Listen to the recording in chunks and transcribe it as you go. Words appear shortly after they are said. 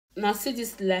Now see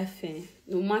this life,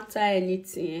 no matter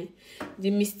anything,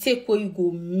 the mistake where you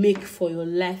go make for your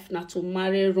life now to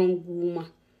marry wrong woman.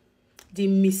 The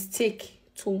mistake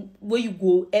to where you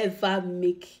go ever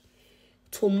make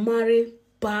to marry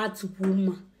bad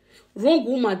woman. Wrong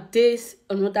woman there's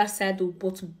another side,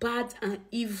 but bad and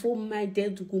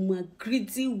evil-minded woman,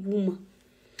 greedy woman.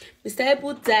 Mr.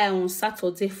 Able died on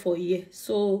Saturday for a year,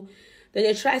 so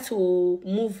they try to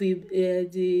move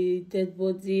the dead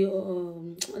body,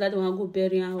 that one go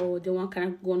bury her, or the one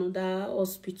can go another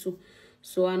hospital.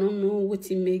 So I don't know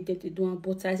what it make that they do,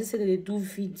 but I just said they do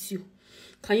video.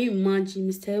 Can you imagine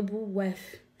Mr. Able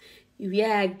wife? You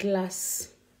wear a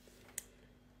glass,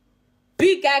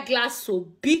 big eyeglass, so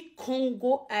big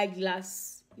Congo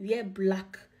eyeglass, you wear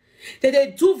black. Then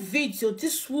they do video.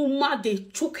 This woman, they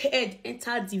shook head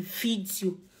enter the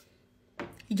video.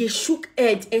 They shook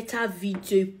head enter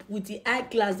video with the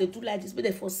eyeglass. They do like this, but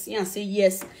they foresee and say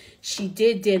yes, she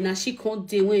did there. Now she can't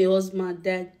do when her husband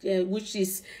died, which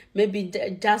is maybe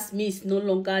just me is no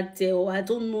longer there, or I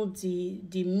don't know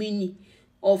the meaning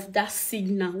of that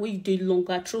signal where you do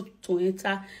longer through to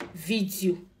enter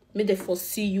video. May they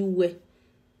foresee you well.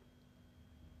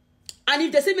 And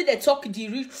if they say me they talk the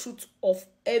real truth of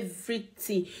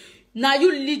everything, now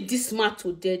you lead this man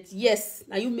to death. Yes,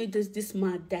 now you made this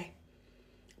man die.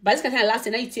 But this kind of last,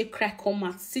 now you take crack come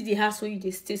out, see the house where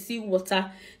you stay, see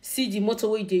water, see the motor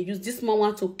where they use. This man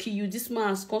want to kill you. This man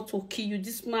has got to kill you.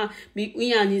 This man,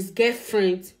 me and his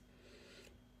girlfriend.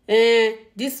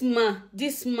 This man,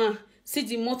 see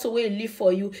the motor where he live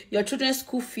for you. Your children's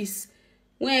school fees.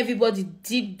 When everybody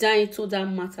deep down into that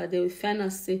matter, they will find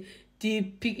out say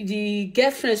the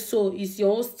girlfriend so is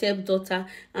your own stepdaughter,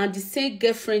 and the same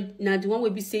girlfriend now the one will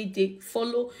be say they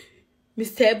follow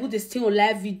Mr. Able, they stay on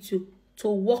live video to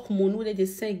work money where they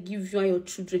say give you and your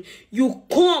children. You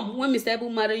come when Mr. Able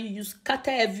marry you, you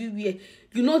scatter everywhere.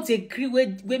 You know they agree where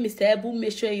Mr. Able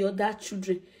make sure your that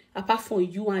children apart from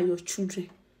you and your children.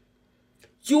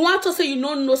 You want to say you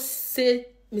don't know say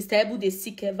Mr. Able they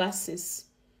sick ever since.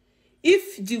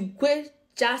 If the way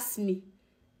Jasmine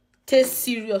take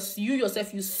serious, you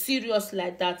yourself you serious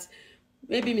like that,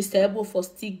 maybe Mr. Able for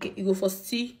still you go for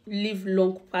still live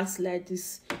long past like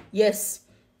this. Yes,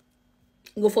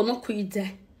 you go for not quit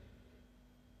die.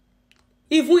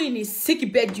 Even in his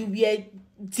sick bed, you were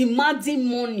demanding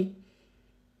money.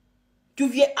 You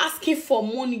were asking for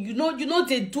money. You know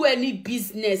they do any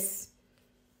business.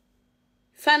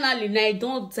 Finally, now you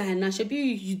don't die now. Should be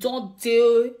you don't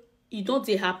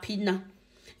dey happy now,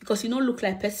 because you don't look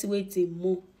like person where they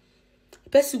more.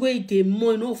 Person where they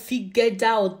more, you know, fit get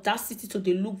that audacity to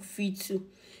the look video.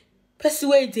 Person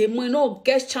where they more, you know,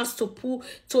 get chance to put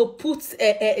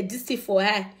this thing for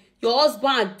her. Your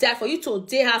husband die for you to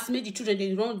day house, make the children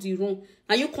they run the room.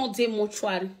 And you can't day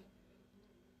mortuary.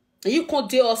 And you can't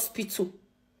day hospital.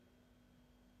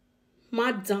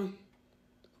 Madam.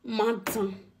 You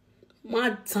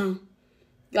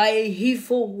are a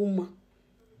evil woman.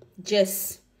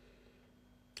 Yes.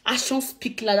 Actions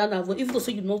speak louder than voice. Even though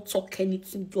so you not talk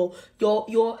anything,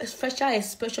 your special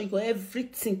expression, your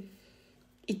everything,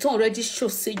 it already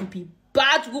shows say you be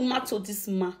bad woman to this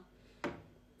man.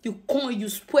 You come, you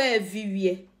spoil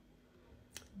everywhere.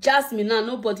 Jasmine now,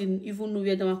 nobody even know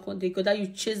where they want to go. Because that you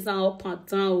chase them up and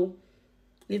down. Oh.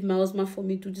 Leave my husband for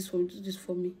me, do this for me, do this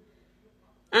for me.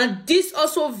 And this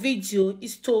also video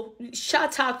is to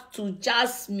shout out to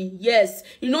Jasmine. Yes,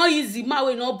 you know easy. Man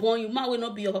will not born you. Man will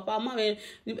not be your papa. Man will,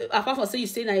 apart from say you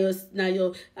say na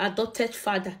your adopted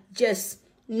father. Yes,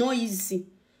 no easy.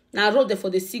 Now I wrote there for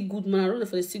the sick good man. I wrote there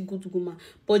for the sick good woman.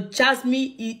 But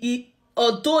Jasmine,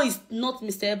 although it's not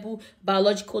Mr. Able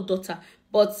biological daughter,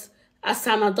 but as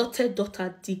an adopted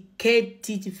daughter, the girl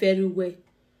did very well.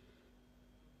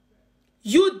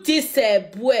 You this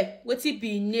boy, what it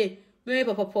be name? When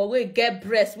papa we get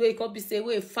breast, we can be say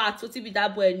we fat, what it be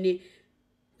that boy name?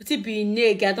 What it be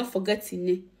name? Girl, don't forget his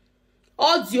name.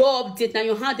 All the update now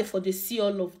you had it for the see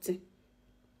all of them.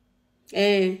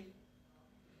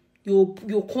 You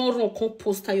can't run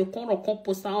composter, you can't run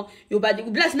composter. You body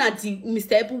bless not the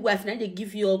Mr. Able wife, now they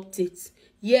give you updates.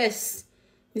 Yes,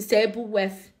 Mr. Able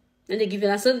wife. And they give you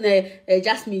that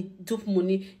just me dupe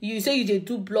money. You say you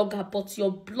do blogger, but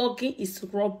your blogging is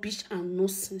rubbish and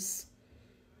nonsense.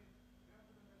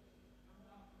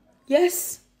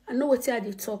 Yes, I know what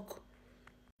they talk.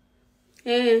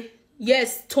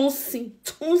 Yes, Tonsin.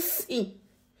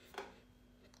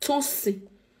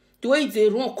 The way they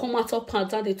run, come out up and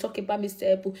down, they talk about Mr.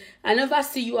 Able. I never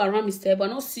see you around Mr. Able. I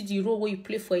don't see the role where you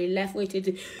play for your life.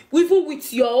 Even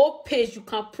with your own page, you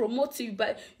can promote it.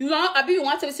 But you know, I mean, you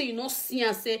want to say you not see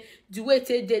and say the way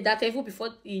they did that even before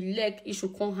he leg, it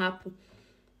should come happen.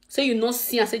 So you not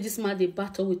see and say this man they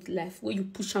battle with life where you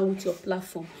push on with your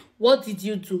platform. What did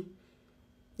you do?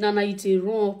 Now you they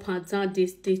run up and down,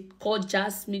 they call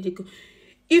Jasmine. They go.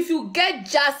 If you get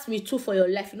Jasmine too for your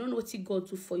life, you don't know what he God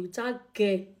do for you. That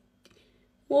girl,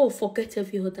 oh, forget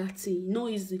every other thing. No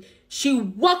easy. She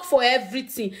work for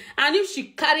everything. And if she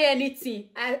carry anything,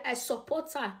 I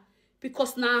support her.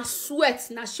 Because now sweat,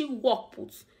 now she work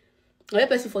put. Another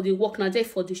person for the work, now there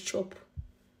for the shop.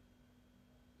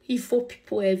 Evil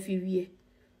people everywhere.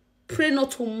 Pray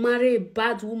not to marry a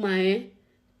bad woman, eh?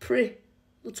 Pray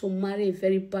not to marry a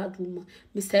very bad woman.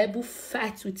 Mr. Ebu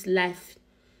fights with life.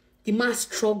 The man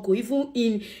struggle. Even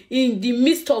in the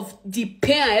midst of the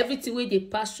pain and everything where they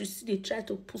pass through, they try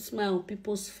to put smile on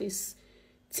people's face.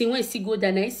 See when you see go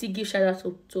down, I see give shout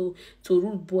out to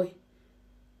rude boy.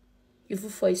 Even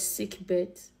for a sick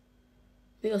bed.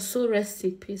 May your soul rest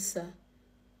in peace, sir.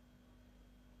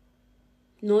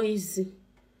 No easy.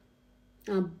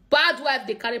 And bad wife,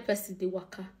 they carry person, they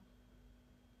waka.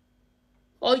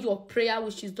 All your prayer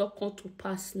wishes don't come to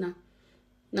pass now.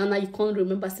 Now you can't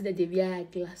remember, say that they wear a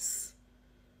glass.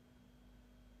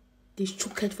 They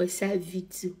shook it for a side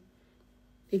video.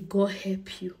 May God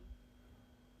help you.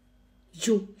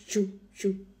 You.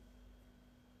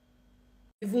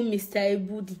 Even Mr.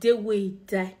 Ebu, the day where he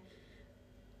die,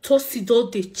 Tosi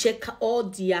don't they check all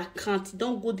the account.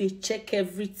 Don't go they check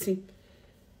everything.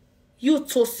 You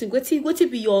Tosi, what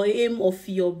be your aim of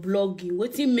your blogging?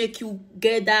 What make you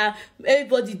get that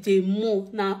everybody they more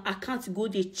now? I can't go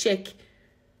they check.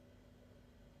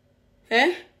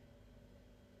 Eh?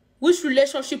 Which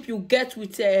relationship you get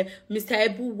with Mr.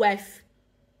 Ebu wife?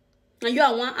 And you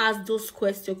are one ask those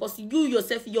questions because you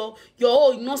yourself, you're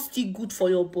not still good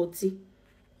for your body.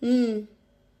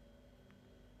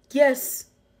 Yes.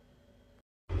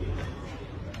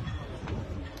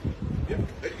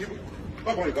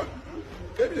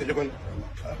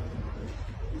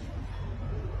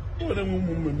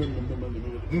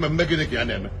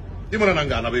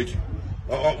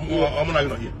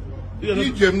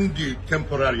 The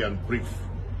temporary and brief.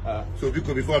 So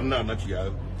because before now, not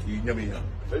here,